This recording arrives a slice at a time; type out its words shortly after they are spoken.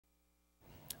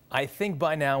I think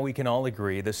by now we can all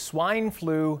agree the swine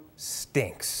flu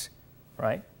stinks,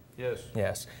 right? Yes.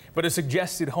 Yes. But a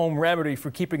suggested home remedy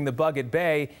for keeping the bug at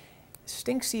bay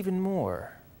stinks even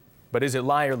more. But is it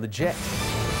lie or legit?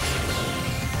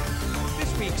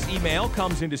 This week's email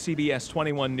comes into CBS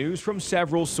 21 News from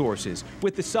several sources.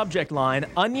 With the subject line,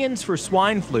 Onions for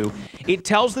Swine Flu, it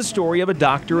tells the story of a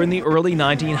doctor in the early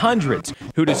 1900s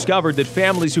who discovered that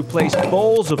families who placed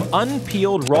bowls of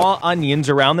unpeeled raw onions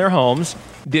around their homes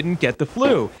didn't get the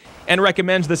flu, and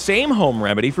recommends the same home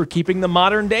remedy for keeping the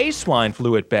modern-day swine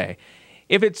flu at bay.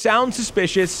 If it sounds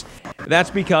suspicious,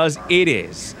 that's because it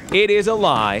is. It is a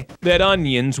lie that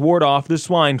onions ward off the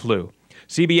swine flu.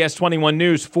 CBS 21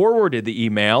 News forwarded the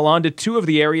email on to two of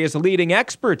the area's leading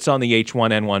experts on the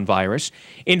H1N1 virus.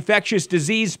 Infectious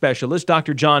disease specialist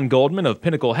Dr. John Goldman of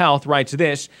Pinnacle Health writes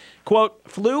this, quote,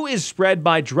 "Flu is spread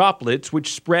by droplets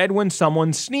which spread when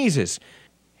someone sneezes.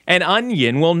 An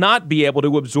onion will not be able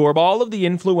to absorb all of the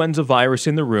influenza virus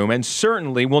in the room and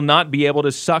certainly will not be able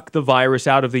to suck the virus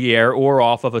out of the air or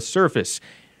off of a surface."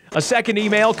 A second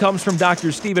email comes from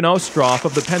Dr. Stephen Ostroff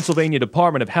of the Pennsylvania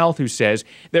Department of Health, who says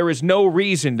there is no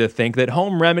reason to think that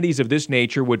home remedies of this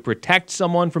nature would protect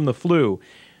someone from the flu.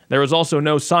 There is also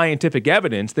no scientific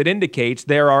evidence that indicates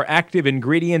there are active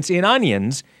ingredients in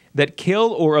onions that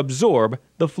kill or absorb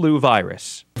the flu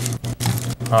virus.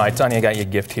 All right, Tanya, I got you a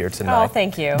gift here tonight. Oh,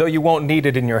 thank you. Though you won't need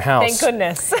it in your house. Thank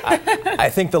goodness. I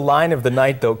think the line of the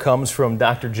night, though, comes from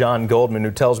Dr. John Goldman,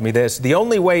 who tells me this: the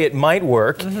only way it might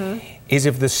work is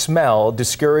if the smell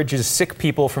discourages sick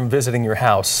people from visiting your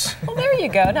house. Well, there you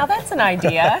go. Now that's an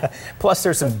idea. Plus,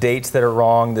 there's some dates that are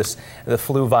wrong. The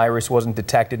flu virus wasn't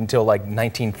detected until like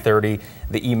 1930.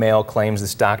 The email claims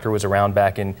this doctor was around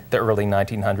back in the early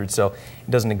 1900s, so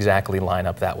it doesn't exactly line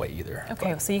up that way either.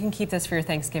 Okay, so you can keep this for your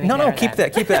Thanksgiving No, dinner, keep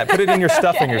then. that. Keep that. Put it in your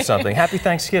stuffing or something. Happy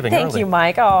Thanksgiving. Thank early. you,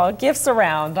 Mike. Oh, gifts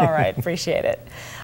around. All right, appreciate it.